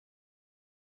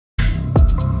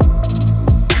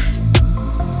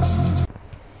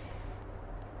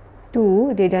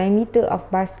2. The diameter of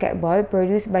basketball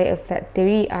produced by a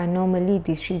factory are normally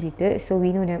distributed. So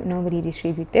we know that normally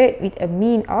distributed with a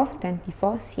mean of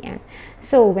 24 cm.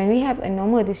 So when we have a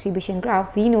normal distribution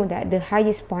graph, we know that the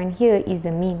highest point here is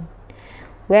the mean,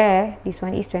 where this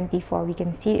one is 24. We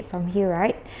can see it from here,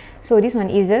 right? So this one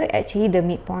is actually the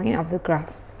midpoint of the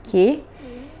graph. Okay,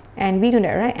 and we know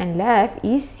that right and left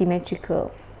is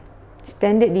symmetrical.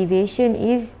 Standard deviation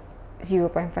is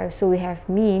 0.5. So we have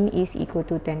mean is equal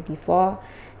to 24,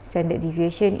 standard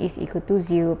deviation is equal to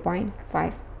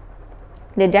 0.5.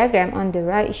 The diagram on the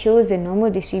right shows the normal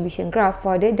distribution graph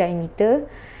for the diameter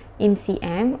in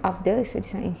cm of the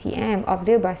of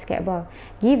the basketball.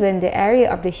 Given the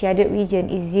area of the shaded region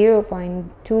is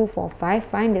 0.245,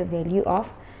 find the value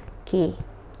of K.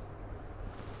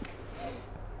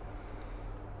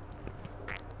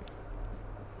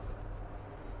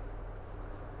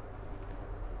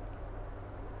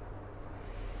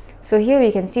 So here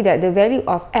we can see that the value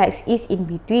of x is in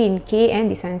between K and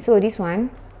this one. So this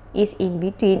one is in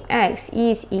between, x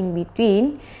is in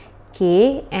between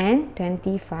K and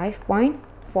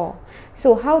 25.4.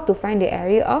 So how to find the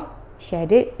area of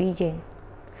shaded region?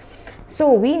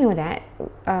 So we know that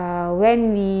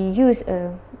when we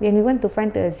want to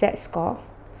find the z score,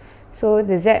 so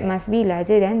the z must be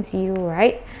larger than 0,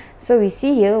 right? So we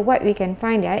see here what we can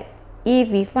find that if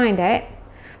we find that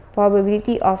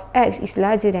probability of x is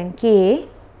larger than k,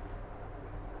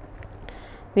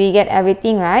 we get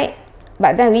everything, right?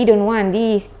 But then we don't want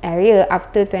this area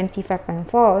after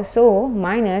 25.4, so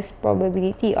minus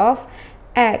probability of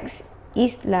x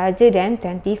is larger than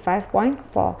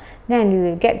 25.4, then we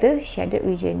will get the shaded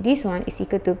region. This one is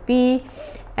equal to p,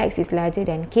 x is larger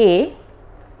than k,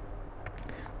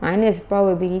 minus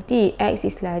probability x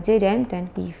is larger than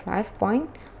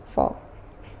 25.4.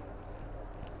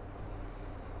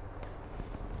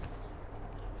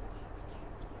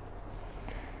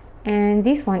 And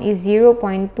this one is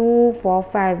 0.245,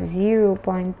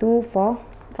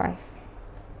 0.245.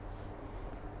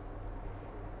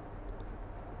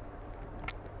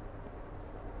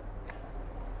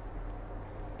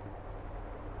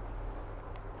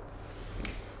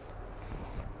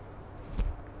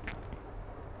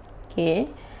 Okay,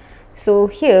 so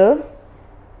here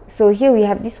we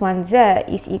have this one, z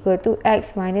is equal to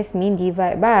x minus mean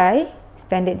divided by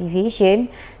standard deviation.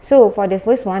 So for the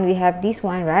first one we have this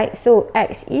one, right? So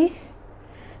x is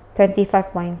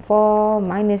 25.4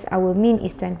 minus our mean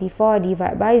is 24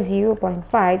 divided by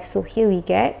 0.5. So here we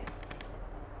get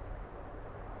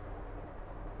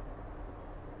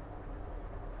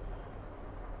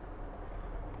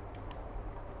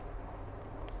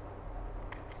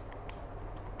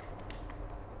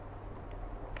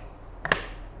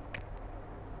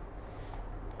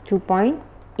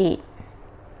 2.8.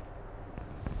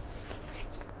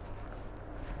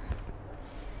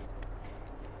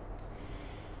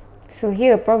 So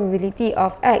here probability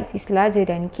of x is larger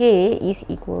than k is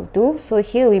equal to, so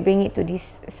here we bring it to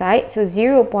this side, so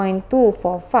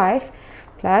 0.245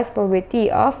 plus probability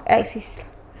of x is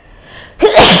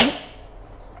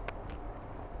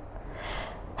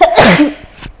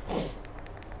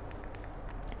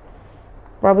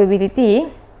probability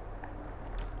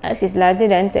x is larger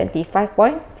than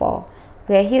 25.4,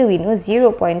 where here we know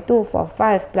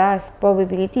 0.245 plus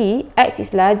probability x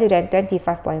is larger than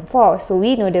 25.4, so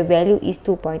we know the value is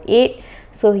 2.8,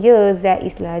 so here z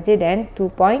is larger than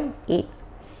 2.8.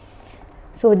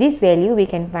 So this value we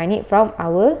can find it from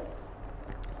our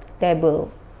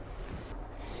table.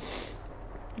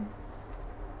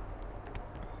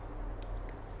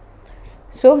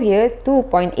 So here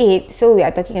 2.8, so we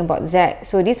are talking about z,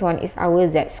 so this one is our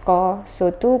z score. So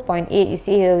 2.8, you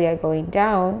see here we are going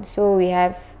down, so we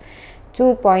have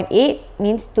 2.8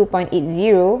 means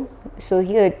 2.80, so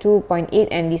here 2.8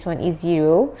 and this one is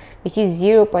 0, which is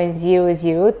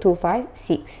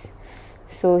 0.00256.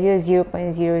 So here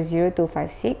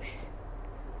 0.00256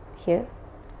 here,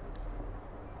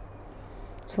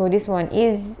 so this one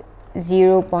is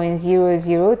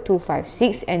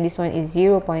 0.00256 and this one is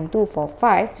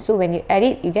 0.245. So when you add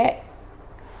it, you get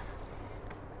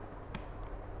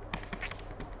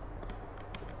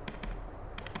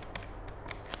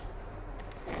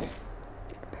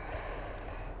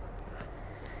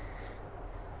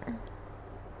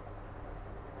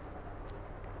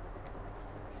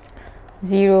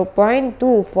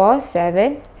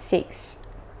 0.2476.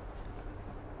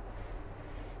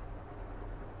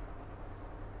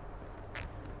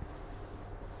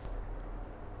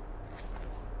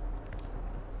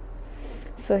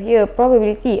 So here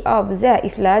probability of z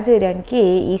is larger than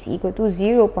k is equal to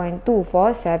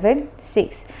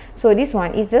 0.2476. So this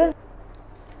one is the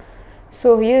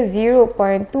So here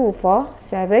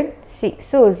 0.2476.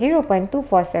 So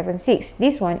 0.2476,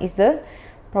 this one is the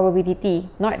probability,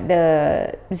 not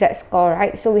the z-score,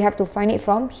 right? So we have to find it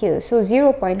from here. So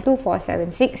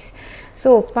 0.2476.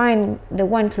 So find the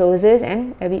one closest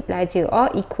and a bit larger or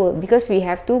equal, because we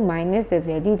have to minus the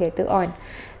value later on.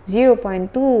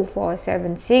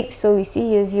 0.2476. So we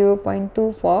see here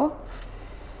 0.24.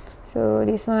 So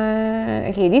this one,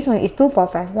 okay, this one is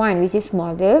 2451, which is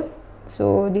smaller.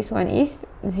 So this one is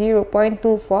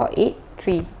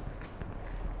 0.2483.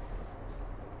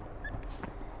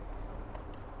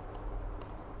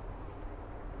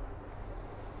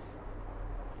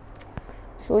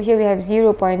 So here we have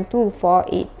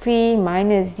 0.2483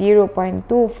 minus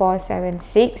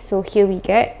 0.2476. So here we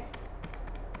get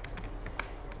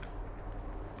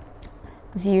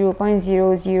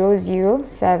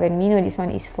 0.0007. We know this one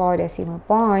is 4 decimal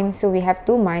points, so we have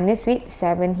to minus with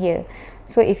 7 here.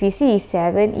 So if you see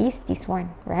 7 is this one,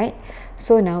 right?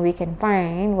 So now we can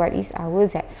find what is our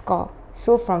z-score.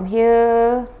 So from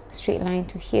here, straight line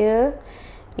to here,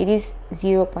 it is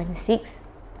 0.6.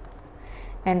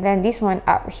 And then this one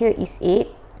up here is 8.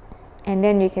 And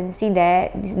then you can see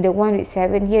that the one with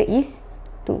 7 here is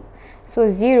 2. So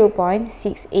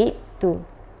 0.682.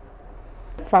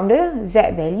 From the z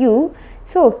value,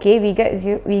 so okay, we get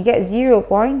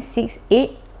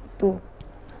 0.682.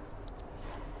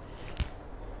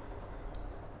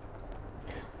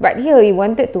 But here we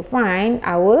wanted to find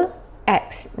our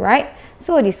x, right?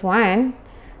 So this one,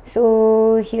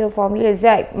 so here formula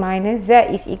z minus z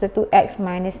is equal to x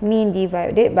minus mean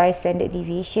divided by standard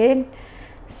deviation.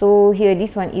 So here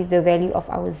this one is the value of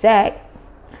our z.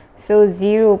 So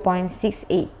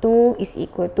 0.682 is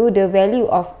equal to the value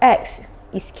of x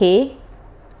is k.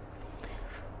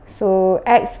 So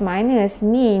x minus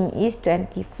mean is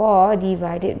 24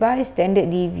 divided by standard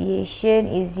deviation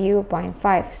is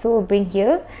 0.5. So bring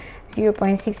here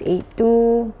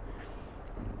 0.682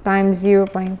 times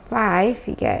 0.5,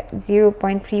 we get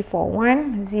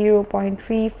 0.341.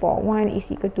 0.341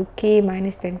 is equal to k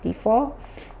minus 24.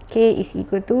 K is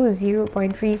equal to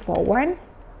 0.341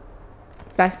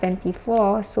 plus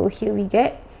 24. So here we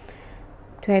get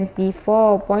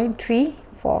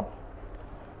 24.34.